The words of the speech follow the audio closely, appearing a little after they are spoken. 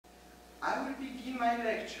begin my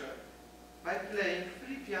lecture by playing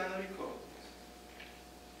 3 piano recordings.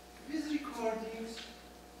 These recordings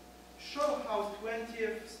show how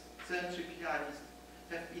 20th century pianists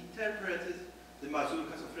have interpreted the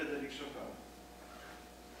mazurkas of Frédéric Chopin.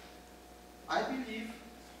 I believe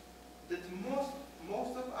that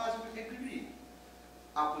most of us will agree,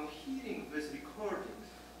 upon hearing these recordings,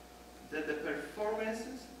 that the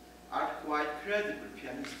performances are quite credible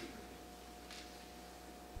pianistically.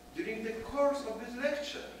 During the course of this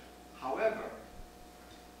lecture, however,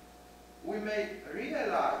 we may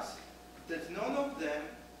realize that none of them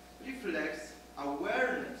reflects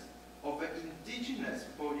awareness of the indigenous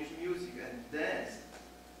Polish music and dance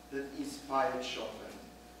that inspired Chopin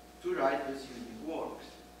to write these unique works.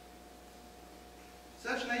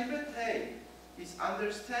 Such naivete is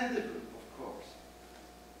understandable, of course,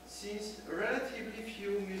 since relatively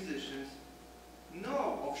few musicians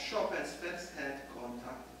know of Chopin's first-hand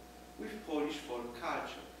contact with Polish folk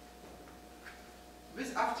culture.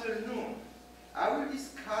 This afternoon, I will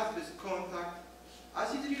discuss this contact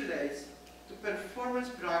as it relates to performance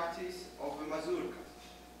practice of the mazurkas.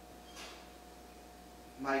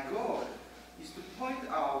 My goal is to point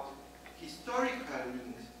out historical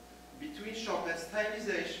links between Chopin's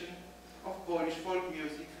stylization of Polish folk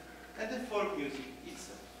music and the folk music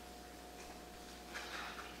itself.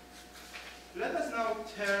 Let us now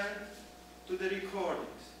turn to the recordings.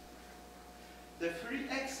 The 3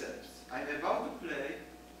 excerpts I am about to play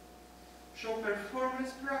show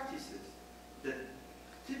performance practices that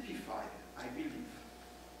typify, I believe,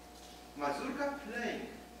 mazurka playing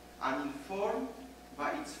uninformed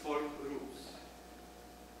by its folk roots.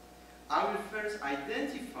 I will first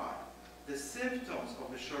identify the symptoms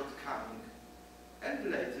of the shortcoming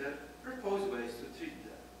and later propose ways to treat them.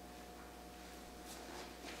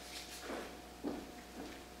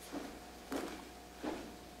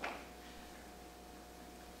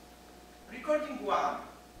 Recording 1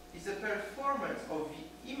 is a performance of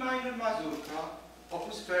the E minor mazurka,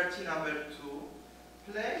 opus 30, number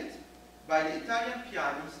 2, played by the Italian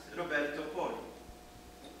pianist Roberto Poli.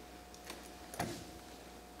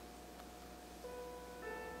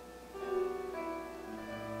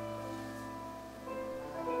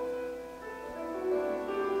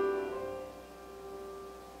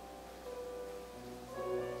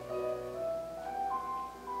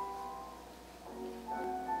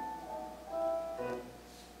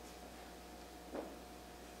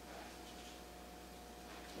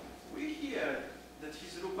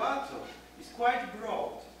 Quite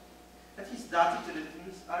broad, and his dated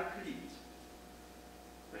rhythms are clipped.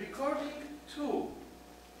 Recording 2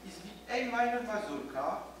 is the A minor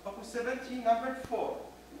mazurka, opus 17, number 4,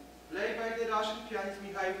 played by the Russian pianist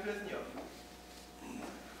Mikhail Plesnev.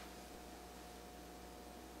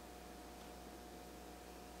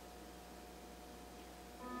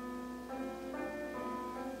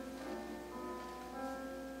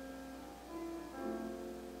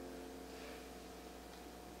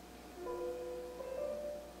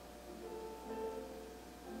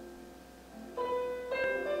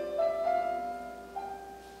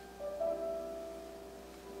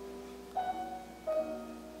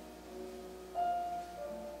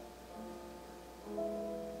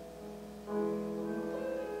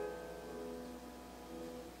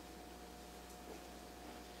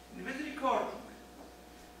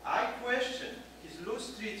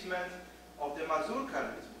 Treatment of the mazurka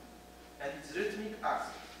rhythm and its rhythmic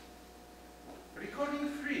aspect.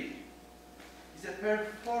 Recording 3 is a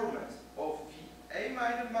performance of the A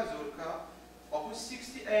minor mazurka, opus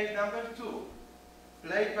 68, number 2,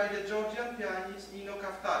 played by the Georgian pianist Nino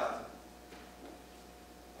Kaftaradze.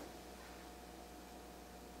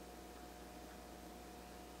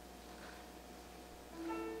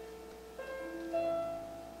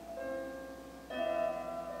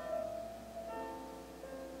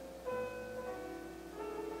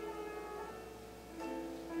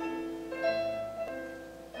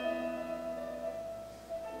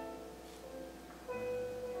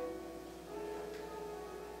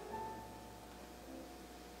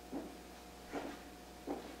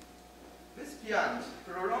 Pianist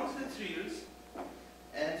prolongs the trills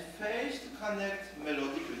and fails to connect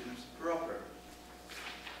melodic rhythms properly.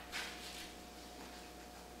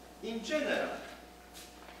 In general,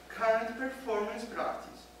 current performance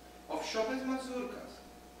practice of Chopin's mazurkas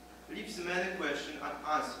leaves many questions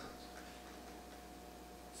unanswered.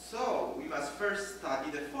 So we must first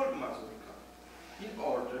study the folk mazurka in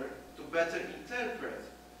order to better interpret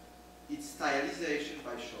its stylization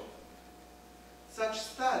by Chopin. Such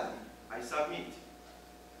study, I submit,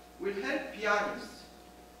 will help pianists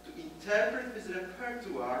to interpret this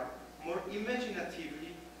repertoire more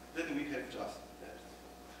imaginatively than we have just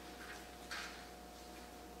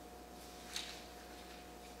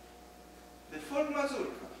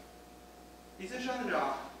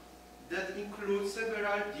include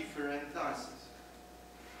several different dances.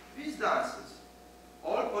 These dances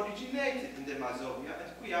all originated in the Mazovia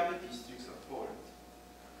and Kujawy districts of Poland.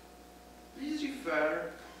 Please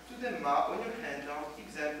refer to the map on your handout,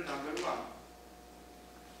 example number 1.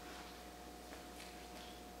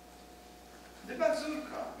 The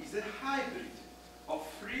mazurka is a hybrid of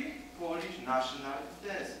 3 Polish national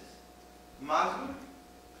dances: Mazur,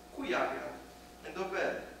 Kujawia, and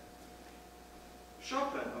Oberek.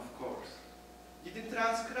 Chopin, of course, didn't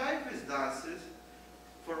transcribe these dances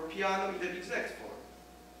for piano in the exact form.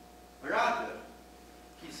 Rather,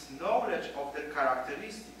 his knowledge of their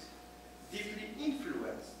characteristics deeply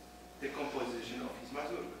influenced the composition of his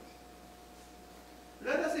mazurkas.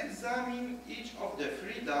 Let us examine each of the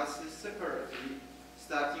 3 dances separately,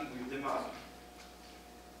 starting with the mazur.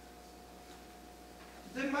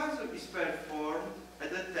 The mazur is performed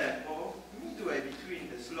at a tempo midway between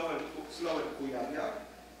the slower Kujawia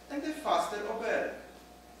and the faster Oberek,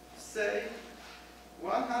 say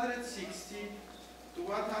 160 to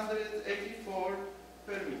 184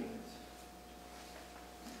 per minute.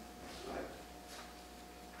 Right.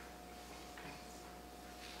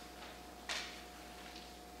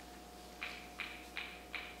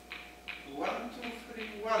 1, 2,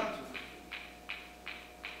 3, 1, 2, 3.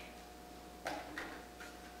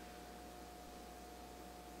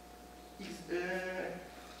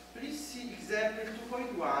 Please see example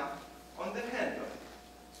 2.1 on the handout.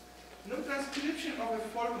 No transcription of a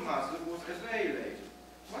folk mazur was available.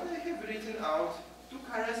 What I have written out 2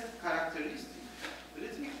 characteristic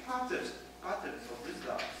rhythmic patterns of this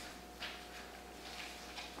dance.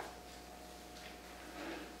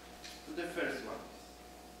 To the first one.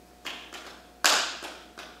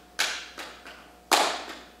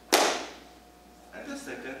 And the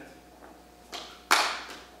second.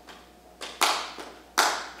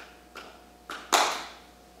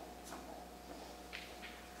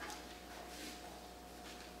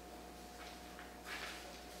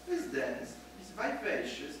 This dance is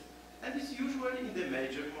vivacious and is usually in the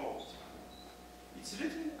major mode. Its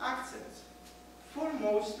rhythmic accents fall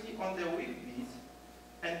mostly on the weak beat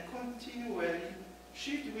and continually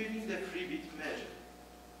shift within the 3-beat measure.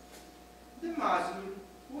 The mazur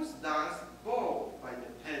was danced both by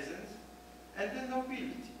the peasants and the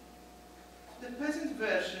nobility. The peasant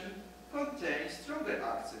version contains stronger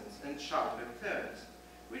accents and sharper turns,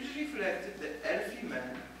 which reflected the elfin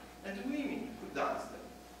men and women who danced them.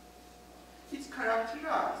 It's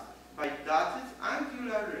characterized by dotted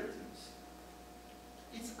angular rhythms.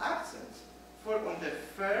 Its accents fall on the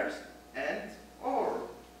first and or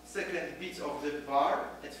second beats of the bar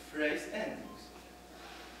at phrase endings.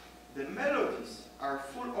 The melodies are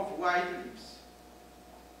full of wide leaps.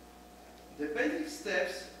 The basic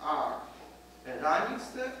steps are a running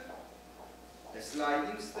step, a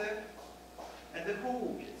sliding step, and the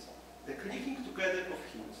hołubiec, the clicking together of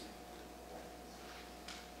heels.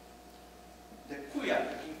 The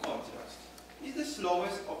Kujawia, in contrast, is the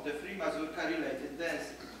slowest of the 3 mazurka-related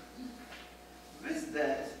dances. This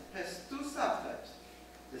dance has 2 subtypes,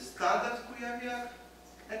 the standard Kujawia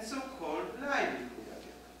and so-called lively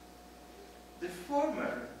Kujawia. The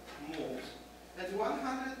former moves at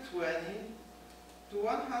 120 to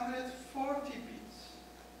 140 beats.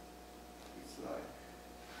 It's like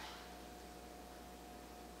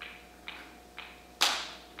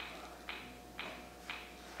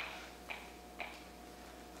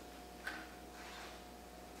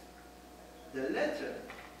the latter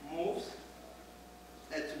moves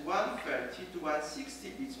at 130 to 160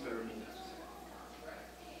 beats per minute.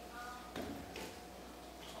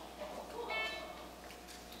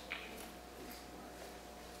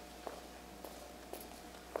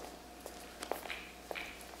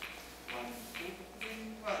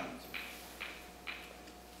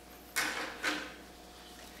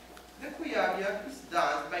 The Kujawia is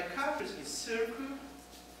danced by couples in circle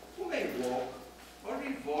who may walk or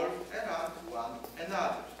revolve around one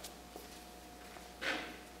another.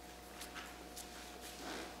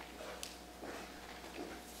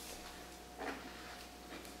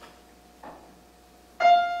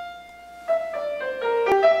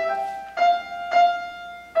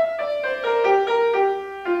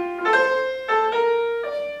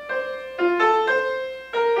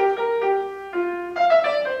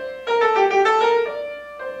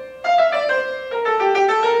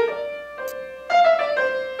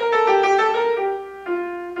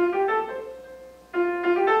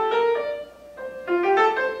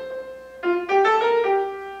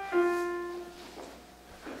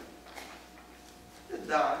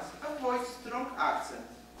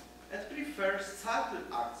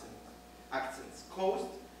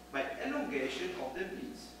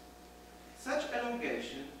 Such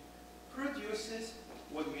elongation produces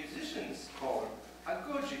what musicians call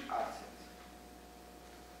agogic accent.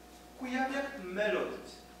 Kujawiak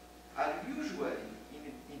melodies are usually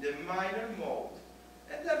in the minor mode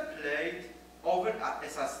and are played over a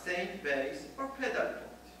sustained bass or pedal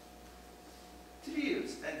point.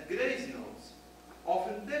 Trills and grace notes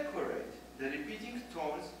often decorate the repeating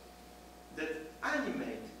tones that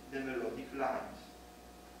animate the melodic lines.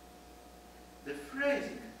 The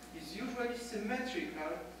phrasing is usually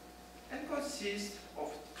symmetrical and consists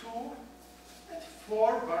of 2 and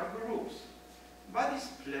 4 bar groups, but is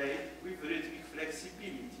played with rhythmic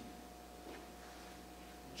flexibility.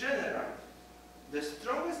 Generally, the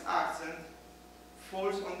strongest accent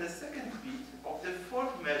falls on the second beat of the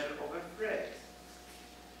fourth measure of a phrase.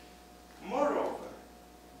 Moreover,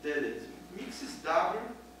 the rhythm mixes double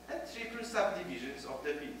and triple subdivisions of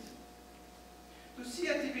the beat. To see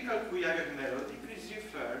a typical Kujawiak melody, please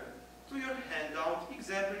refer to your handout,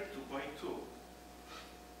 example 2.2.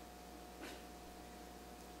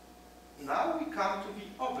 Now we come to the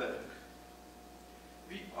Oberek.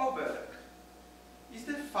 The Oberek is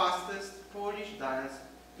the fastest Polish dance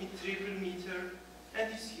in triple meter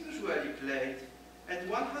and is usually played at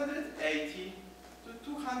 180 to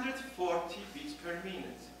 240 beats per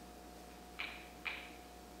minute.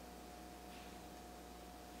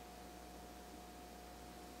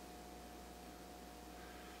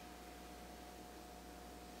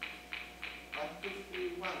 One, two,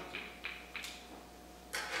 three, one, two.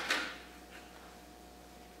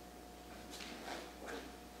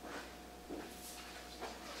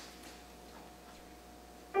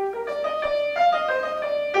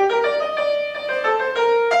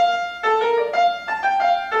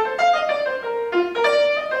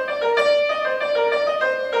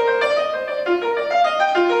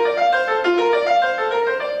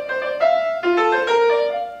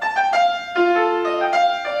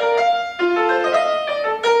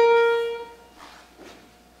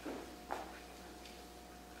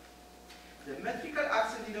 The metrical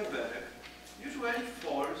accent in Oberek usually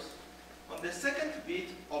falls on the second beat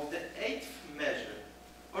of the 8th measure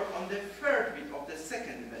or on the third beat of the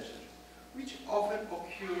second measure, which often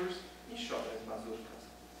occurs in Chopin Mazurkas.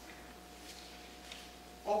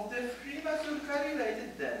 Of the 3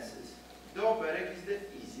 mazurka-related dances, the Oberek is the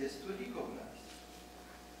easiest to recognize.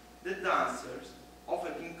 The dancers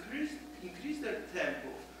often increase their tempo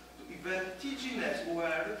to a vertiginous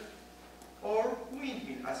whirl or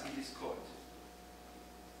windmill as it is called.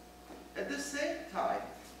 At the same time,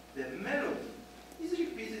 the melody is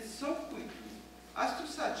repeated so quickly as to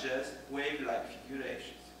suggest wave-like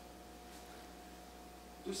figurations.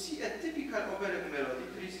 To see a typical Oberek melody,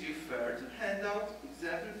 please refer to handout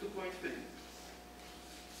example 2.3.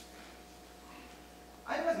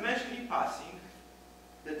 I must mention in passing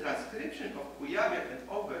the transcription of Kujawiak and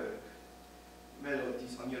Oberek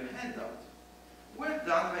melodies on your handout were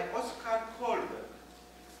done by Oskar Kolberg,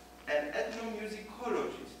 an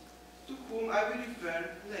ethnomusicologist, to whom I will refer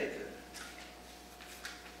later.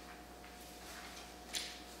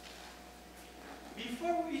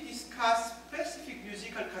 Before we discuss specific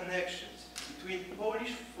musical connections between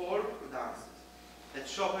Polish folk dances and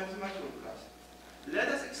Chopin's Mazurkas, let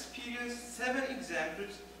us experience 7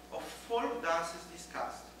 examples of folk dances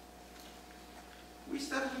discussed. We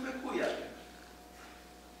start with a Kujawiak.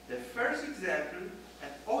 The first example, an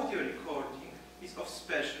audio recording, is of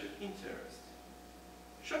special interest.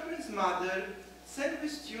 Chopin's mother sang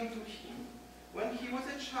this tune to him when he was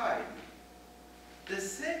a child. The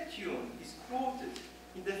same tune is quoted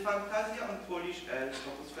in the Fantasia on Polish airs,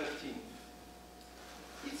 Opus 13.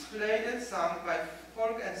 It's played and sung by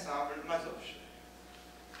folk ensemble Mazowsze.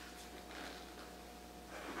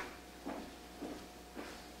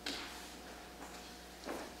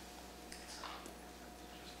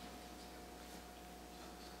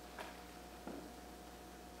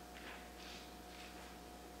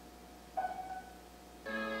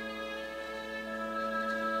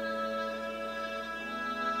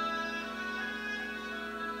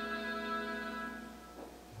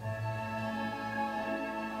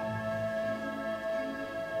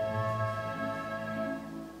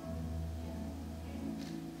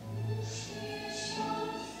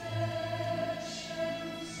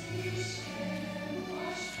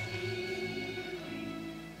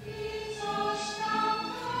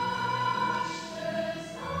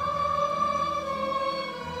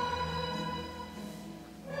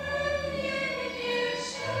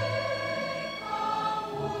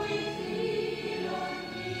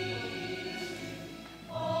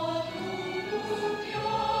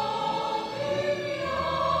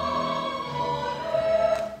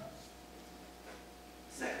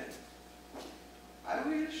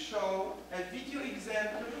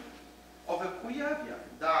 of a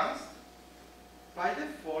Kujawiak danced by the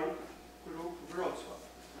folk group Wrocław.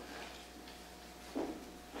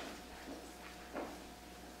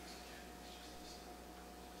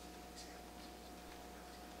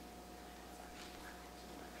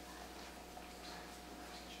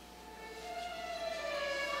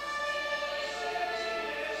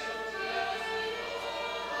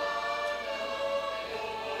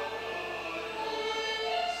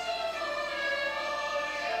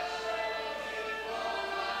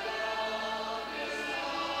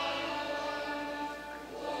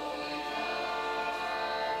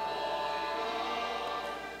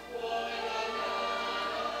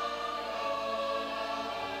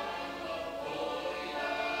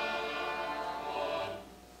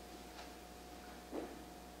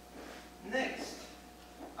 Next,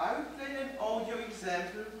 I will play an audio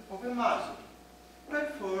example of a mazur,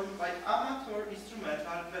 performed by amateur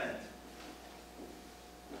instrumental band.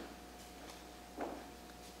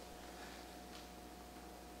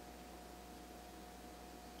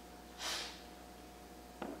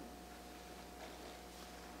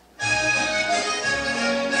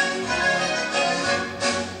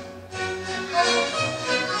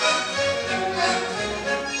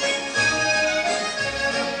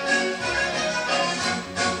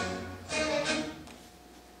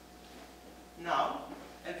 Now,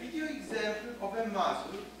 a video example of a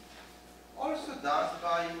mazur, also danced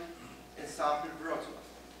by ensemble Wrocław.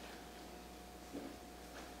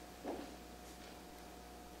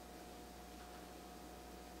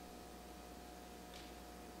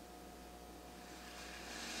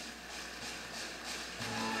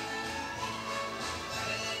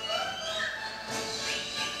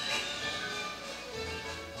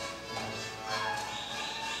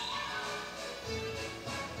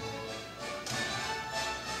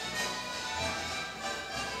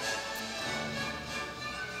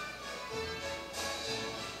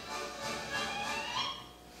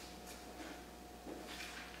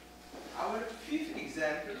 Our fifth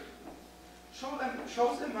example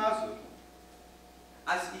shows a mazur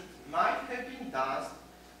as it might have been danced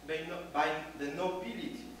by the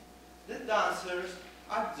nobility. The dancers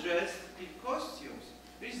are dressed in costumes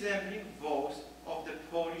resembling those of the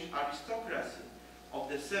Polish aristocracy of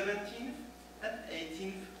the 17th and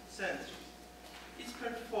 18th centuries. It's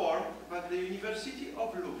performed by the University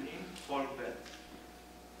of Lublin folk band.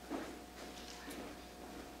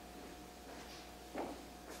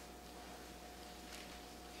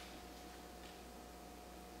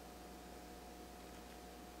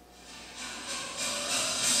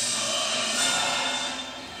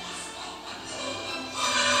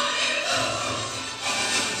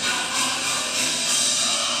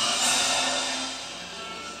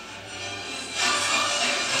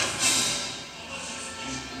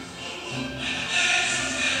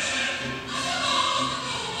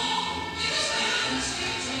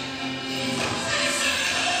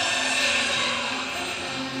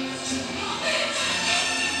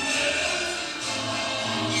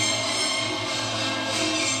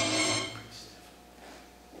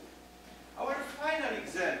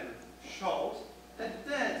 Shows a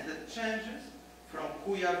dance that changes from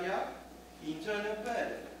Kujawiak into an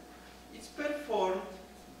opera. It's performed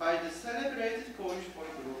by the celebrated Polish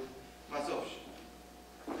folk group Mazurkas.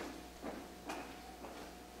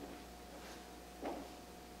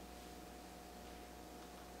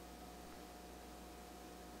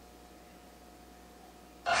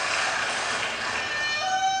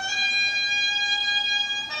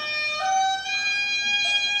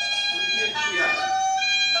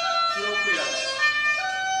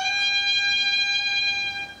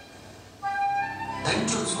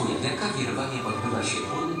 Tańcząc Kujawiaka wirowanie odbywa się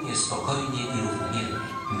płynnie, spokojnie i równomiernie,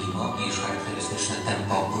 mimo iż charakterystyczne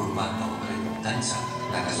tempo rubato rytmu tańca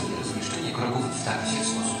nakazuje rozmieszczenie kroków w takcie w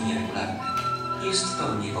sposób nieregularny. Jest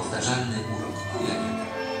to niepowtarzalny urok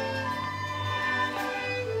Kujawiaka.